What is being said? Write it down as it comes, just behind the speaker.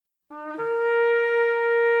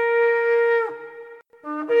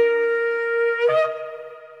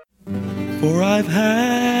For I've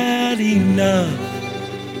had enough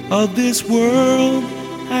of this world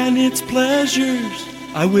and its pleasures.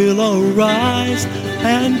 I will arise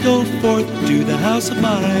and go forth to the house of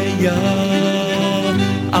my Yah.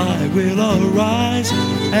 I will arise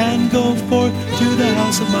and go forth to the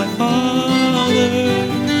house of my Father.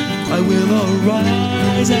 I will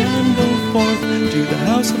arise and go forth to the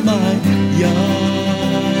house of my Yah.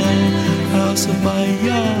 House of my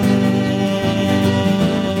Yah.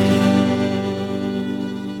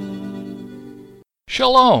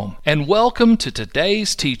 Shalom, and welcome to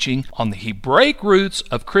today's teaching on the Hebraic roots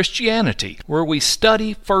of Christianity, where we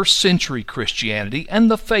study first-century Christianity and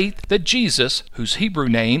the faith that Jesus, whose Hebrew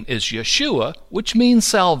name is Yeshua, which means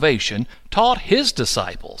salvation, taught his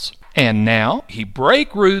disciples. And now,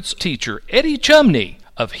 Hebraic roots teacher Eddie Chumney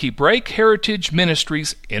of Hebraic Heritage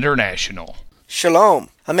Ministries International. Shalom.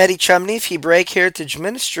 I'm Eddie Chumney of Hebraic Heritage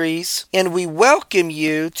Ministries, and we welcome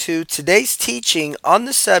you to today's teaching on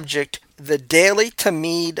the subject, the Daily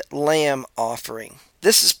Tamid Lamb Offering.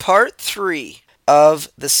 This is part 3 of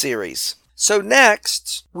the series. So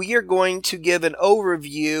next, we are going to give an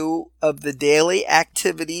overview of the daily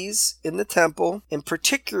activities in the temple, and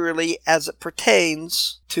particularly as it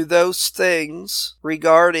pertains to those things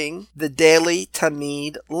regarding the daily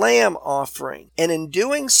Tamid Lamb Offering. And in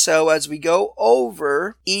doing so, as we go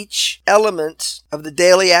over each element of the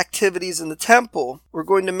daily activities in the temple, we're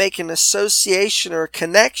going to make an association or a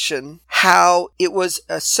connection how it was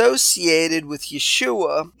associated with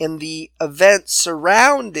Yeshua in the events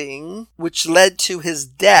surrounding which led to his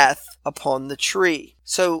death upon the tree.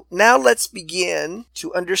 So now let's begin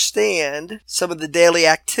to understand some of the daily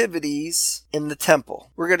activities in the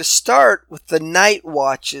temple. We're going to start with the night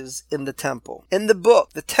watches in the temple. In the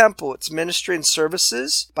book, The Temple, Its Ministry and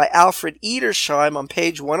Services by Alfred Edersheim on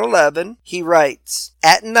page 111, he writes,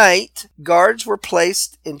 "At night, guards were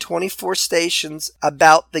placed in 24 stations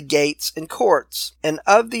about the gates and courts, and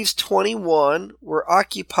of these 21 were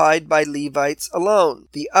occupied by Levites alone.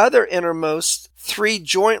 The other innermost 3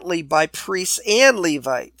 jointly by priests and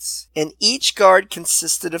Levites, and each guard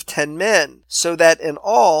consisted of 10 men, so that in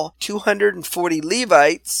all 240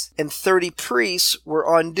 Levites and 30 priests were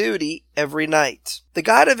on duty every night. The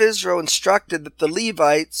God of Israel instructed that the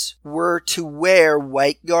Levites were to wear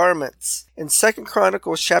white garments. In 2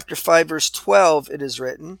 Chronicles chapter 5 verse 12 it is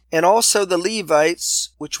written, "And also the Levites,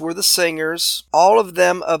 which were the singers, all of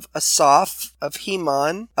them of Asaph, of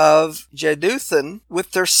Heman, of Jeduthun,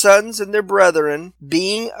 with their sons and their brethren,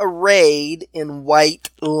 being arrayed in white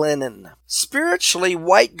linen." Spiritually,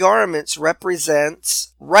 white garments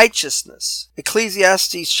represents righteousness.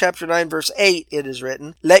 Ecclesiastes chapter 9 verse 8 it is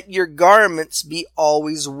written, "Let your garments be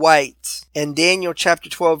always white." In Daniel chapter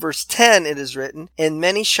 12 verse 10 it is written, "And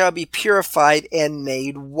many shall be purified and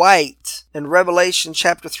made white." In Revelation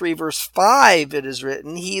chapter 3 verse 5 it is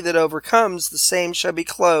written, "He that overcomes, the same shall be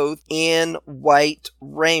clothed in white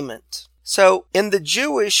raiment." So in the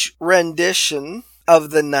Jewish rendition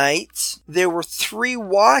of the night, there were 3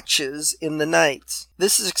 watches in the night.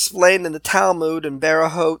 This is explained in the Talmud in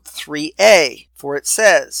Berahot 3a, for it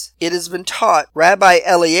says, "It has been taught," Rabbi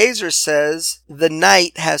Eliezer says, "the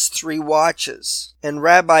night has 3 watches." And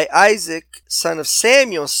Rabbi Isaac, son of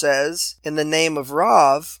Samuel, says, in the name of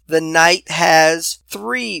Rav, "The night has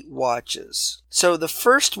 3 watches." So the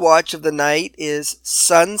first watch of the night is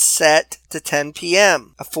sunset to 10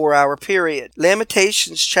 p.m., a 4-hour period.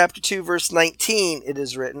 Lamentations chapter 2 verse 19, it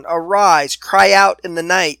is written, "Arise, cry out in the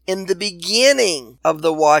night. In the beginning of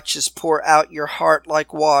the watches pour out your heart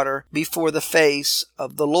like water before the face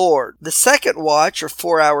of the Lord." The second watch, or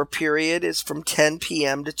 4-hour period, is from 10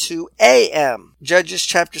 p.m. to 2 a.m. Judges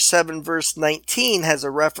chapter 7 verse 19 has a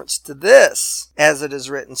reference to this, as it is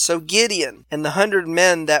written, "So Gideon and the 100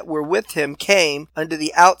 men that were with him came unto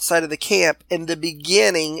the outside of the camp in the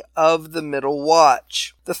beginning of the middle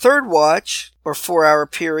watch." The third watch, or 4-hour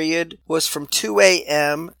period, was from 2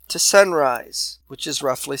 a.m. to sunrise, which is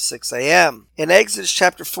roughly 6 a.m. In Exodus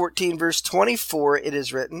chapter 14 verse 24 it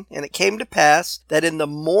is written, "And it came to pass that in the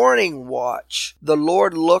morning watch the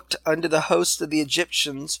Lord looked unto the host of the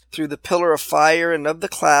Egyptians through the pillar of fire and of the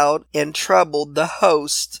cloud, and troubled the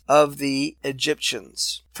host of the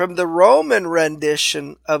Egyptians." From the Roman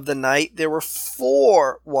rendition of the night, there were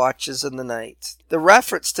 4 watches in the night. The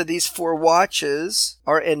reference to these 4 watches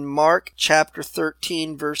are in Mark chapter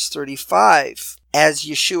 13 verse 35. As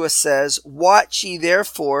Yeshua says, "Watch ye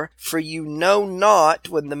therefore, for you know not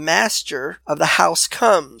when the master of the house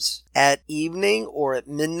comes, at evening or at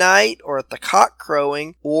midnight or at the cock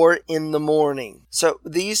crowing or in the morning. So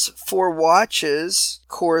these 4 watches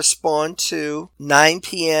correspond to 9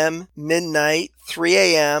 p.m., midnight, 3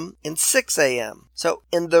 a.m., and 6 a.m. So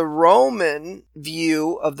in the Roman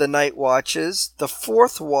view of the night watches, the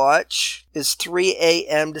 4th watch is 3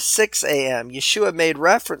 a.m. to 6 a.m. Yeshua made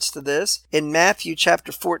reference to this in Matthew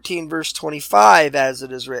chapter 14, verse 25, as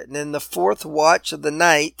it is written, "In the 4th watch of the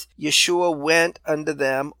night, Yeshua went unto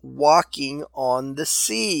them walking on the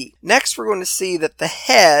sea." Next, we're going to see that the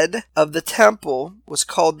head of the temple was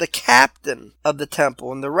called the captain of the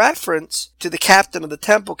temple. And the reference to the captain of the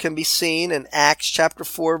temple can be seen in Acts chapter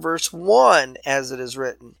 4, verse 1, as it is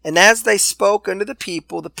written. "And as they spoke unto the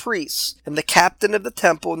people, the priests and the captain of the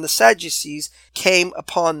temple and the Sadducees came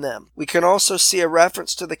upon them." We can also see a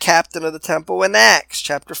reference to the captain of the temple in Acts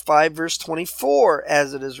chapter 5, verse 24,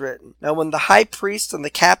 as it is written. "Now when the high priest and the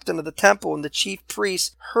captain of the temple and the chief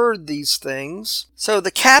priests heard these things." So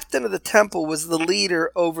the captain of the temple was the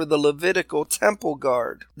leader over the Levitical temple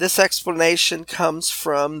guard. This explanation comes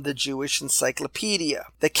from the Jewish Encyclopedia.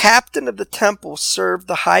 The captain of the temple served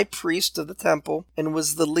the high priest of the temple and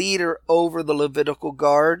was the leader over the Levitical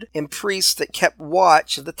guard and priests that kept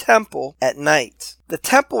watch of the temple at night. The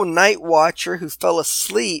temple night watcher who fell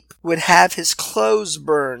asleep would have his clothes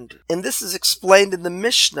burned. And this is explained in the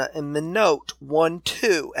Mishnah in Menot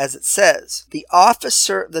 1:2, as it says, "The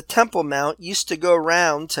officer of the temple mount used to go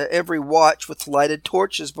round to every watch with lighted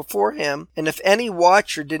torches before him, and if any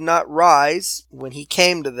watcher did not rise when he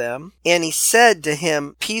came to them, and he said to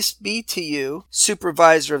him, 'Peace be to you,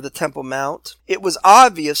 supervisor of the temple mount,' it was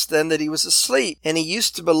obvious then that he was asleep, and he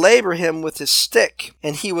used to belabor him with his stick,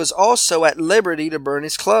 and he was also at liberty to burn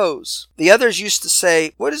his clothes. The others used to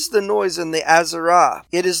say, 'What is the noise in the Azarah?'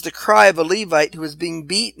 It is the cry of a Levite who is being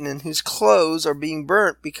beaten and whose clothes are being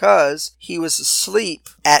burnt because he was asleep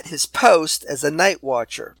at his post as a night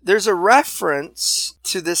watcher." There's a reference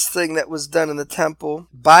to this thing that was done in the temple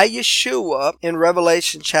by Yeshua in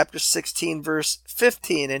Revelation chapter 16, verse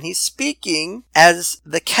 15, and he's speaking as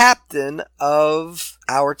the captain of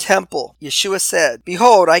our temple. Yeshua said,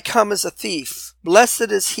 "Behold, I come as a thief.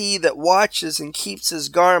 Blessed is he that watches and keeps his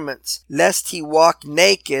garments, lest he walk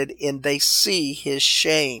naked and they see his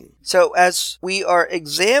shame." So as we are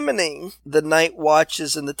examining the night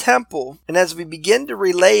watches in the temple, and as we begin to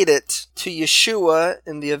relate it to Yeshua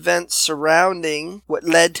and the events surrounding what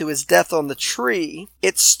led to his death on the tree,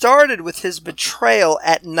 it started with his betrayal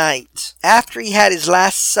at night, after he had his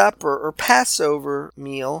last supper or Passover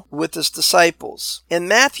meal with his disciples. In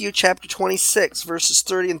Matthew chapter 26, verses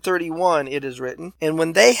 30 and 31, it is written, "And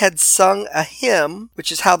when they had sung a hymn,"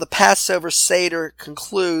 which is how the Passover Seder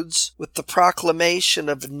concludes with the proclamation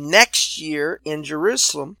of next year in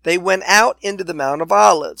Jerusalem, "they went out into the Mount of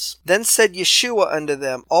Olives. Then said Yeshua unto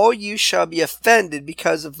them, All you shall be offended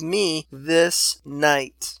because of me this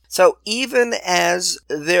night." So even as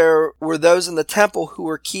there were those in the temple who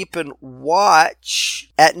were keeping watch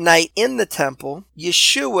at night in the temple,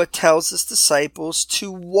 Yeshua tells his disciples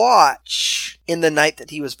to watch in the night that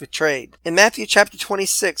he was betrayed. In Matthew chapter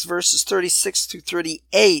 26, verses 36 through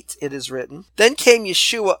 38, it is written, "Then came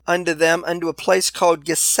Yeshua unto them unto a place called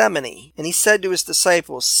Gethsemane, and he said to his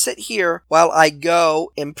disciples, Sit here while I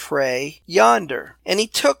go and pray yonder. And he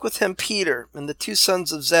took with him Peter and the 2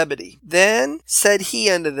 sons of Zebedee. Then said he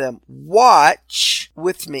unto them, Watch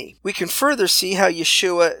with me." We can further see how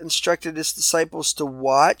Yeshua instructed his disciples to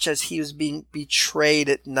watch as he was being betrayed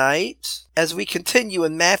at night, as we continue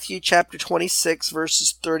in Matthew chapter 26,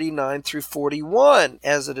 verses 39 through 41,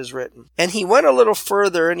 as it is written, "And he went a little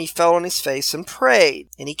further, and he fell on his face and prayed.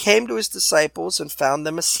 And he came to his disciples and found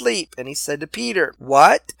them asleep. And he said to Peter,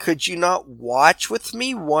 What? Could you not watch with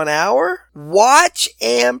me 1 hour? Watch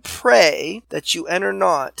and pray that you enter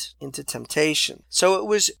not into temptation." So it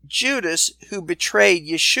was Judas who betrayed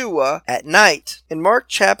Yeshua at night. In Mark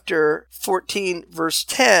chapter 14, verse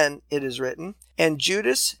 10, it is written, "And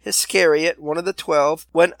Judas Iscariot, one of the 12,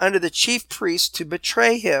 went unto the chief priests to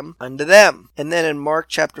betray him unto them." And then in Mark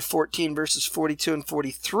chapter 14, verses 42 and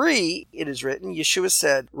 43, it is written, Yeshua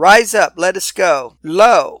said, "Rise up, let us go.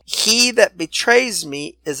 Lo, he that betrays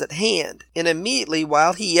me is at hand." And immediately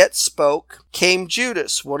while he yet spoke, came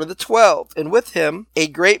Judas, one of the 12, and with him a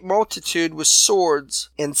great multitude with swords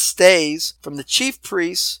and staves from the chief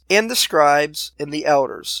priests and the scribes and the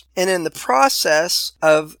elders. And in the process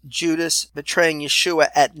of Judas betraying Yeshua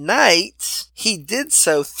at night, he did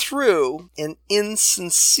so through an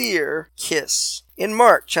insincere kiss. In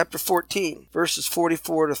Mark chapter 14, verses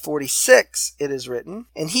 44 to 46, it is written,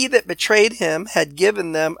 "And he that betrayed him had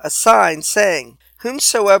given them a sign, saying,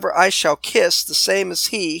 Whomsoever I shall kiss, the same is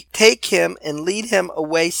he. Take him and lead him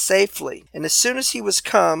away safely. And as soon as he was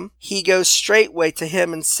come, he goes straightway to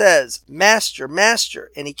him and says, Master,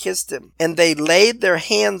 Master. And he kissed him. And they laid their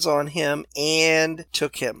hands on him and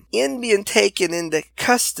took him. In being taken into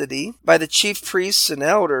custody by the chief priests and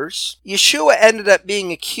elders, Yeshua ended up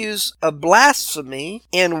being accused of blasphemy,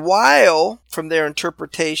 and while, from their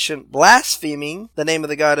interpretation, blaspheming the name of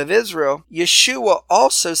the God of Israel, Yeshua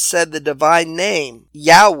also said the divine name,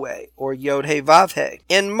 Yahweh, or Yod-Heh-Vav-Heh.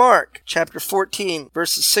 In Mark chapter 14,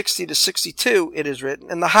 verses 60 to 62, it is written,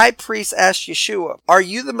 And the high priest asked Yeshua, Are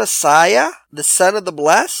you the Messiah, the Son of the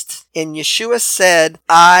Blessed? And Yeshua said,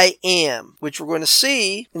 I am. Which we're going to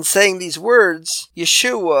see in saying these words,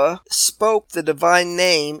 Yeshua spoke the divine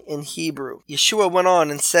name in Hebrew. Yeshua went on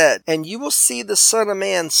and said, And you will see the Son of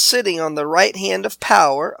Man sitting on the right hand of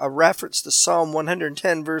power, a reference to Psalm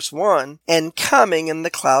 110 verse 1, and coming in the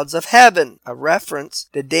clouds of heaven, a reference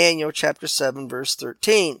to Daniel chapter 7 verse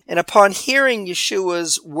 13. And upon hearing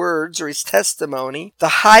Yeshua's words or his testimony, the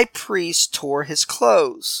high priest tore his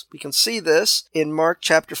clothes. We can see this in Mark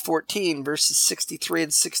chapter 14 verses 63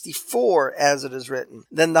 and 64 as it is written.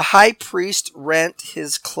 Then the high priest rent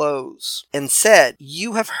his clothes and said,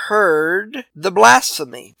 You have heard the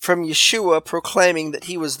blasphemy from Yeshua proclaiming that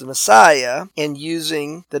he was the Messiah and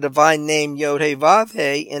using the divine name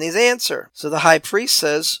Yod-Heh-Vav-Heh in his answer. So the high priest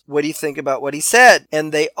says, What do you think about what he said?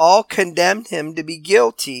 And they all condemned him to be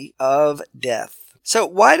guilty of death. So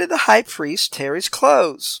why did the high priest tear his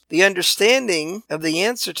clothes? The understanding of the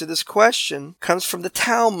answer to this question comes from the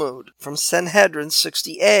Talmud, from Sanhedrin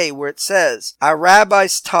 60a, where it says, Our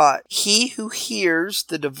rabbis taught, He who hears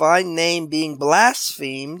the divine name being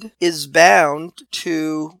blasphemed is bound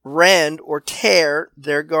to rend or tear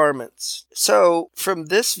their garments. So from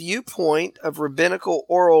this viewpoint of rabbinical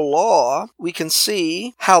oral law, we can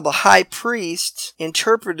see how the high priest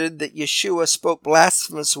interpreted that Yeshua spoke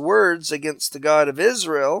blasphemous words against the God of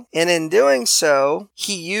Israel, and in doing so,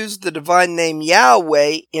 he used the divine name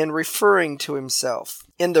Yahweh in referring to himself.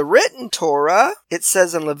 In the written Torah, it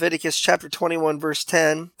says in Leviticus chapter 21 verse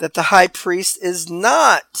 10 that the high priest is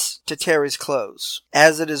not to tear his clothes,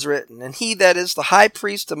 as it is written, And he that is the high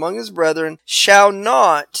priest among his brethren shall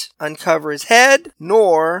not uncover his head,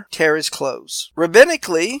 nor tear his clothes.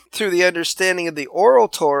 Rabbinically, through the understanding of the oral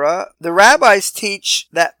Torah, the rabbis teach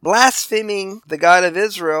that blaspheming the God of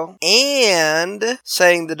Israel and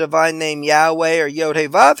saying the divine name Yahweh or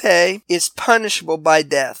Yod-Heh-Vav-Heh is punishable by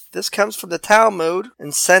death. This comes from the Talmud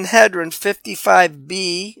in Sanhedrin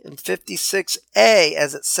 55b and 56a,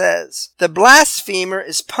 as it says, The blasphemer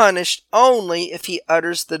is punished only if he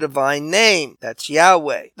utters the divine name. That's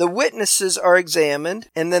Yahweh. The witnesses are examined,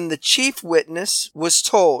 and then the chief witness was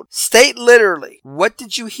told, State literally, what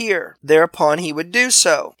did you hear? Thereupon he would do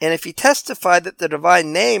so. And if he testified that the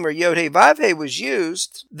divine name or Yod-Heh-Vav-Heh was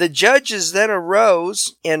used, the judges then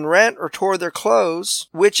arose and rent or tore their clothes,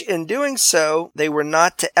 which in doing so, they were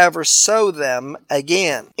not to ever sew them again.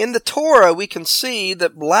 In the Torah, we can see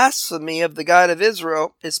that blasphemy of the God of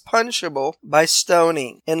Israel is punishable by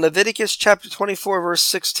stoning. In Leviticus chapter 24 verse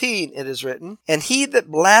 16, it is written, And he that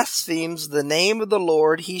blasphemes the name of the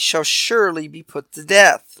Lord, he shall surely be put to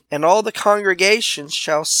death. And all the congregation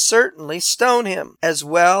shall certainly stone him, as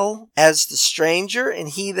well as the stranger and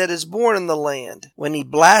he that is born in the land. When he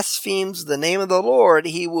blasphemes the name of the Lord,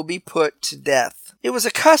 he will be put to death. It was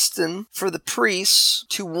a custom for the priests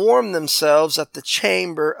to warm themselves at the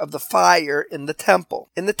chamber of the fire in the temple.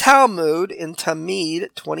 In the Talmud, in Tamid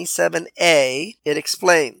 27a, it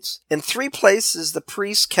explains, In 3 places the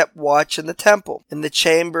priests kept watch in the temple, in the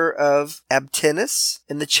chamber of Abtinus,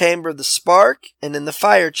 in the chamber of the spark, and in the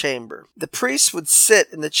fire chamber. The priests would sit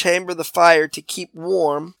in the chamber of the fire to keep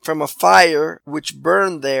warm from a fire which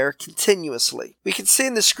burned there continuously. We can see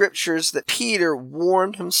in the scriptures that Peter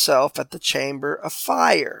warmed himself at the chamber of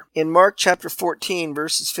fire. In Mark chapter 14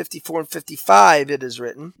 verses 54 and 55 it is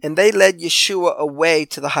written, And they led Yeshua away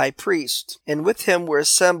to the high priest, and with him were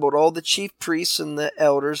assembled all the chief priests and the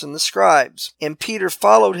elders and the scribes. And Peter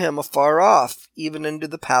followed him afar off, even into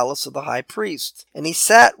the palace of the high priest. And he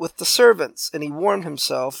sat with the servants, and he warmed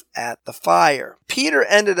himself at the fire. Peter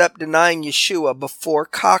ended up denying Yeshua before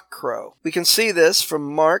cockcrow. We can see this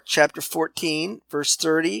from Mark chapter 14 verse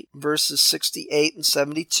 30, verses 68 and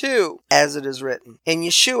 72, as it is written. written. And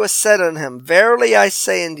Yeshua said unto him, Verily I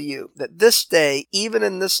say unto you, that this day, even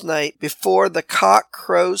in this night, before the cock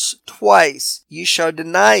crows twice, you shall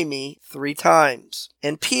deny me 3 times.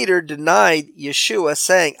 And Peter denied Yeshua,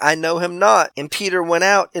 saying, I know him not. And Peter went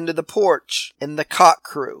out into the porch, and the cock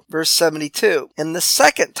crew. Verse 72. And the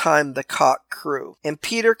second time the cock crew. And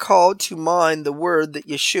Peter called to mind the word that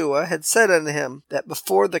Yeshua had said unto him, that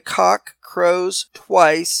before the cock crows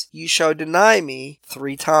twice, you shall deny me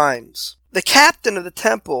 3 times. The captain of the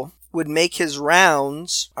temple would make his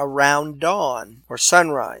rounds around dawn or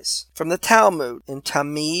sunrise. From the Talmud, in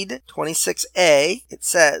Tamid 26a, it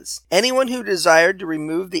says, Anyone who desired to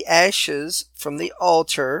remove the ashes from the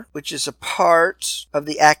altar, which is a part of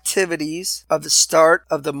the activities of the start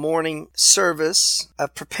of the morning service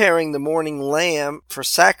of preparing the morning lamb for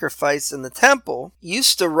sacrifice in the temple,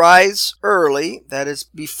 used to rise early, that is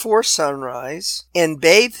before sunrise, and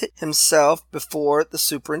bathe himself before the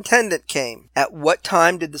superintendent came. At what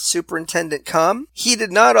time did the superintendent come? He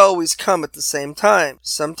did not always come at the same time.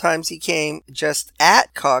 Sometimes he came just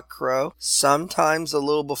at cockcrow, sometimes a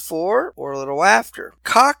little before or a little after.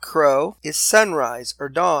 Cockcrow is sunrise or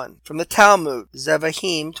dawn. From the Talmud,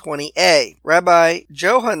 Zevahim 20a. Rabbi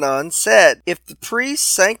Johanan said, If the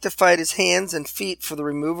priest sanctified his hands and feet for the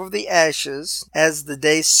removal of the ashes, as the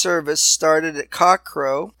day's service started at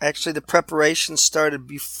cockcrow, actually the preparation started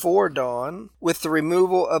before dawn, with the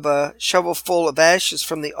removal of a shovelful of ashes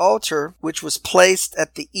from the altar, which was placed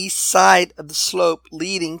at the east side of the slope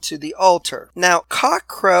leading to the altar. Now,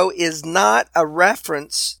 cockcrow is not a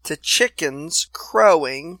reference to chickens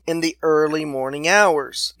crowing in the early morning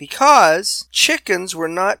hours, because chickens were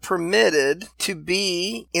not permitted to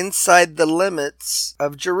be inside the limits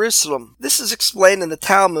of Jerusalem. This is explained in the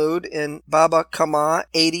Talmud in Baba Kama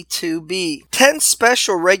 82b. 10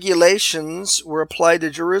 special regulations were applied to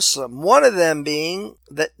Jerusalem, one of them being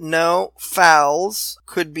that no fowls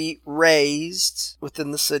could be raised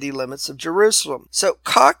within the city limits of Jerusalem. So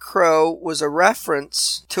cockcrow was a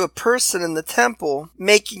reference to a person in the temple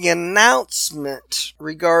making an announcement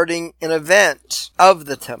regarding an event of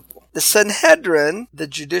the temple. The Sanhedrin, the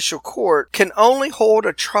judicial court, can only hold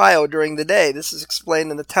a trial during the day. This is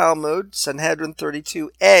explained in the Talmud, Sanhedrin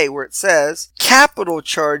 32a, where it says, Capital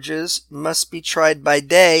charges must be tried by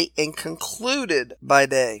day and concluded by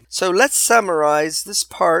day. So let's summarize this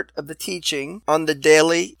part of the teaching on the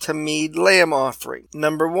daily Tamid lamb offering.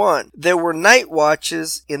 Number 1, there were night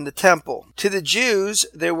watches in the temple. To the Jews,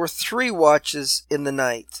 there were 3 watches in the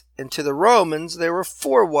night, and to the Romans, there were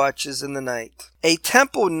 4 watches in the night. A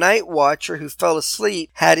temple night watcher who fell asleep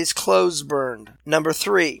had his clothes burned. Number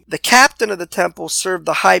 3, the captain of the temple served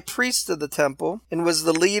the high priest of the temple and was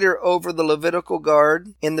the leader over the Levitical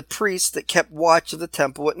guard and the priests that kept watch of the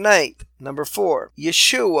temple at night. Number 4,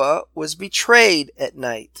 Yeshua was betrayed at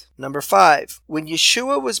night. Number 5, when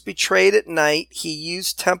Yeshua was betrayed at night, he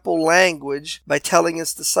used temple language by telling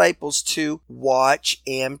his disciples to watch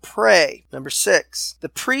and pray. Number 6, the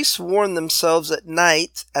priests warmed themselves at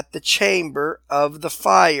night at the chamber of the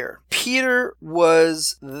fire. Peter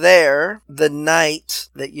was there the night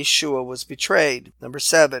that Yeshua was betrayed. Number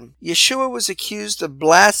 7, Yeshua was accused of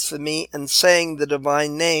blasphemy and saying the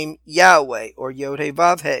divine name Yahweh or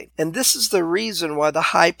Yod-Heh-Vav-Heh. And this is the reason why the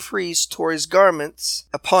high priest tore his garments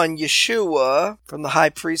upon Yeshua, from the high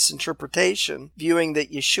priest's interpretation, viewing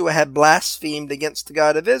that Yeshua had blasphemed against the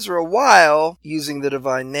God of Israel while using the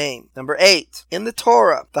divine name. Number 8, in the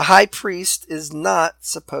Torah, the high priest is not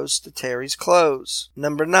supposed to tear his clothes.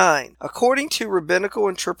 Number 9, according to rabbinical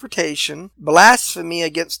interpretation, blasphemy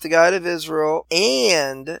against the God of Israel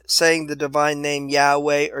and saying the divine name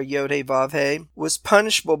Yahweh or Yod-Heh-Vav-Heh was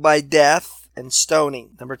punishable by death and stoning.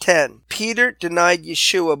 Number 10, Peter denied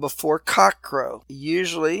Yeshua before cockcrow.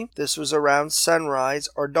 Usually, this was around sunrise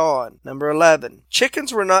or dawn. Number 11,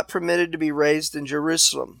 chickens were not permitted to be raised in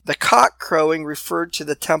Jerusalem. The cock crowing referred to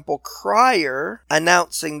the temple crier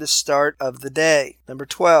announcing the start of the day. Number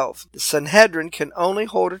 12, the Sanhedrin can only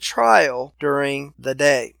hold a trial during the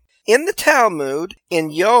day. In the Talmud,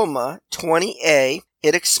 in Yoma 20a,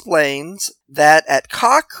 it explains that at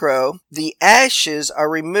cockcrow, the ashes are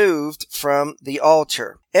removed from the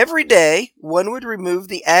altar. Every day, one would remove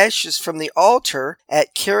the ashes from the altar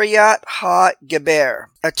at Kiryat HaGeber,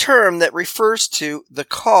 a term that refers to the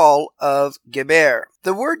call of Geber.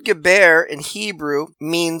 The word Geber in Hebrew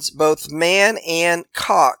means both man and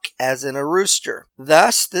cock, as in a rooster.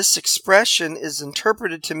 Thus, this expression is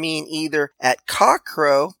interpreted to mean either at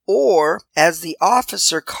cockcrow or as the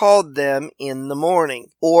officer called them in the morning,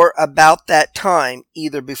 or about that that time,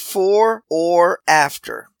 either before or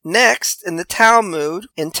after. Next, in the Talmud,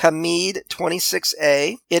 in Tamid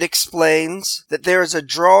 26a, it explains that there is a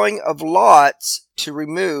drawing of lots to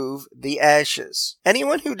remove the ashes.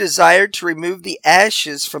 Anyone who desired to remove the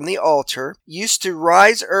ashes from the altar used to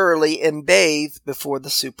rise early and bathe before the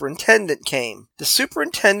superintendent came. The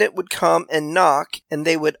superintendent would come and knock, and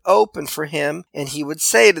they would open for him, and he would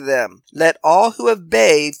say to them, "Let all who have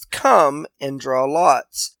bathed come and draw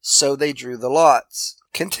lots." So they drew the lots.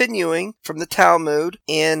 Continuing from the Talmud,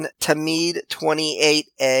 in Tamid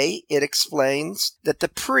 28a, it explains that the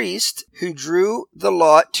priest who drew the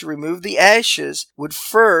lot to remove the ashes would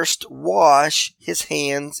first wash his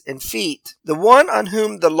hands and feet. The one on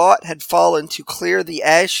whom the lot had fallen to clear the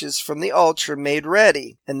ashes from the altar made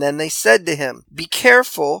ready, and then they said to him, "Be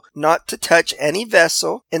careful not to touch any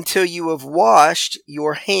vessel until you have washed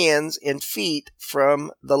your hands and feet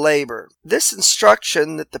from the labor." This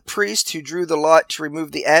instruction that the priest who drew the lot to remove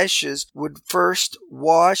the ashes would first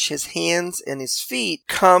wash his hands and his feet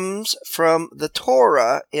comes from the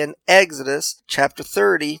Torah in Exodus chapter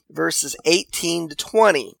 30 verses 18 to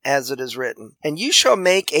 20, as it is written, "And you shall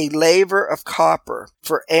make a laver of copper,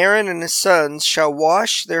 for Aaron and his sons shall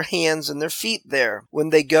wash their hands and their feet there. When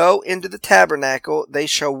they go into the tabernacle, they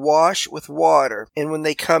shall wash with water, and when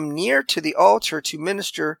they come near to the altar to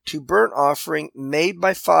minister to burnt offering made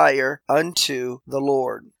by fire unto the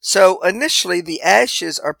Lord." So initially the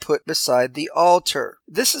ashes are put beside the altar.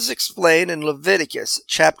 This is explained in Leviticus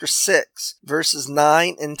chapter 6 verses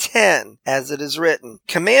 9 and 10, as it is written,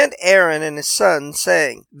 "Command Aaron and his sons,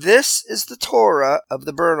 saying, This is the Torah of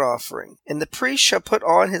the burnt offering. And the priest shall put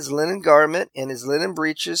on his linen garment, and his linen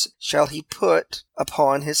breeches shall he put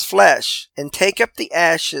upon his flesh, and take up the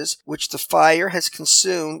ashes which the fire has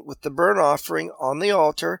consumed with the burnt offering on the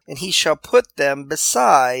altar, and he shall put them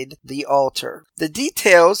beside the altar." The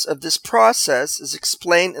details of this process is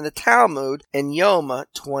explained in the Talmud in Yoma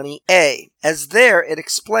 20a, as there it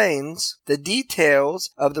explains the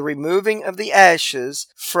details of the removing of the ashes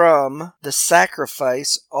from the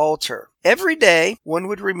sacrifice altar. Every day, one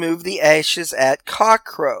would remove the ashes at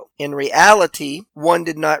cockcrow. In reality, one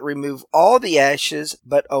did not remove all the ashes,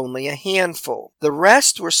 but only a handful. The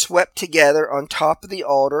rest were swept together on top of the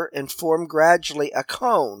altar and formed gradually a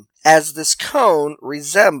cone, as this cone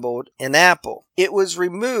resembled an apple. It was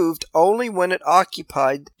removed only when it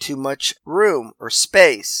occupied too much room or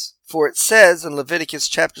space. For it says in Leviticus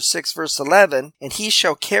chapter 6 verse 11, "And he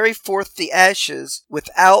shall carry forth the ashes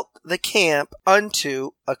without the camp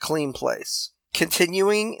unto a clean place."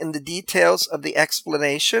 Continuing in the details of the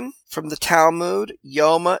explanation from the Talmud,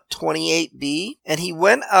 Yoma 28b, "And he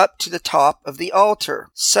went up to the top of the altar.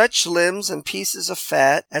 Such limbs and pieces of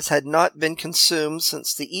fat as had not been consumed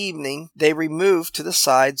since the evening, they removed to the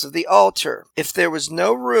sides of the altar. If there was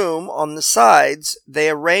no room on the sides, they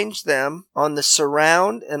arranged them on the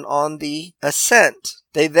surround and on the ascent.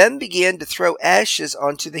 They then began to throw ashes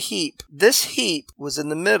onto the heap. This heap was in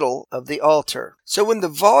the middle of the altar. So when the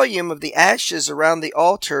volume of the ashes around the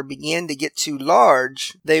altar began to get too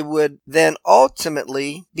large, they would then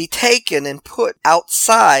ultimately be taken and put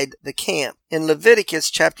outside the camp. In Leviticus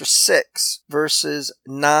chapter 6, verses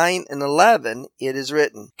 9 and 11, it is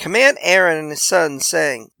written, "Command Aaron and his sons,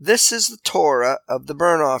 saying, This is the Torah of the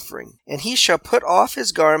burnt offering. And he shall put off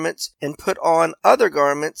his garments, and put on other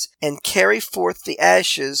garments, and carry forth the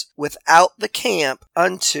ashes without the camp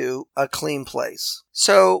unto a clean place."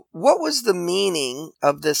 So, what was the meaning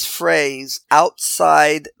of this phrase,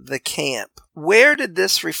 outside the camp? Where did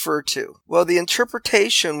this refer to? Well, the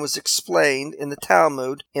interpretation was explained in the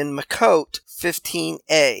Talmud in Makot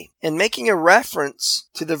 15a, and making a reference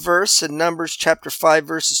to the verse in Numbers chapter 5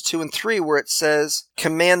 verses 2 and 3 where it says,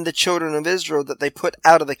 "Command the children of Israel that they put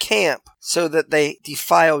out of the camp, so that they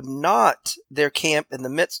defiled not their camp in the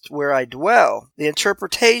midst where I dwell." The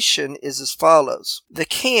interpretation is as follows. The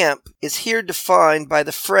camp is here defined by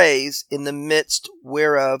the phrase, "in the midst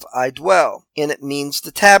whereof I dwell," and it means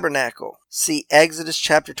the tabernacle. See Exodus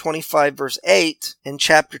chapter 25 verse 8 and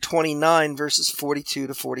chapter 29 verses 42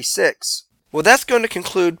 to 46. Well, that's going to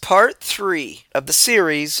conclude part 3 of the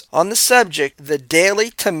series on the subject, the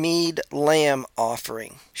daily Tamid lamb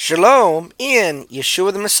offering. Shalom in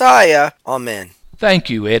Yeshua the Messiah. Amen.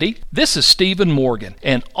 Thank you, Eddie. This is Stephen Morgan,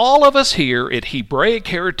 and all of us here at Hebraic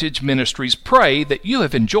Heritage Ministries pray that you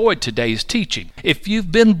have enjoyed today's teaching. If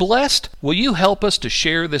you've been blessed, will you help us to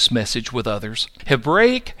share this message with others?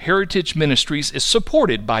 Hebraic Heritage Ministries is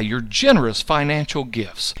supported by your generous financial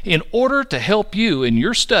gifts. In order to help you in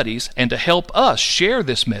your studies and to help us share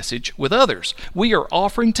this message with others, we are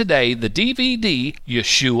offering today the DVD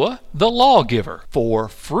Yeshua the Lawgiver for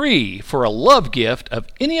free for a love gift of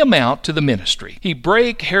any amount to the ministry.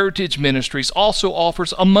 Hebraic Heritage Ministries also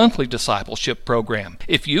offers a monthly discipleship program.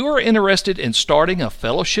 If you are interested in starting a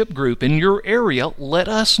fellowship group in your area, let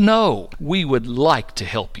us know. We would like to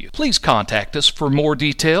help you. Please contact us for more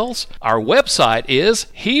details. Our website is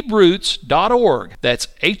Hebroots.org. That's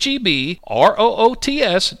Hebroots.org.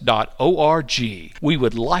 We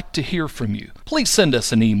would like to hear from you. Please send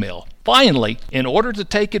us an email. Finally, in order to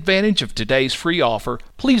take advantage of today's free offer,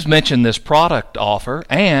 please mention this product offer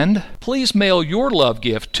and please mail your love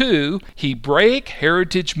gift to Hebraic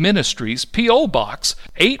Heritage Ministries, P.O. Box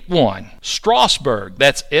 81, Strasburg,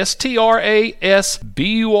 that's Strasburg,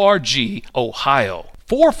 Ohio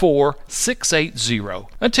 44680.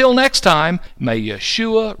 Until next time, may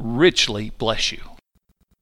Yeshua richly bless you.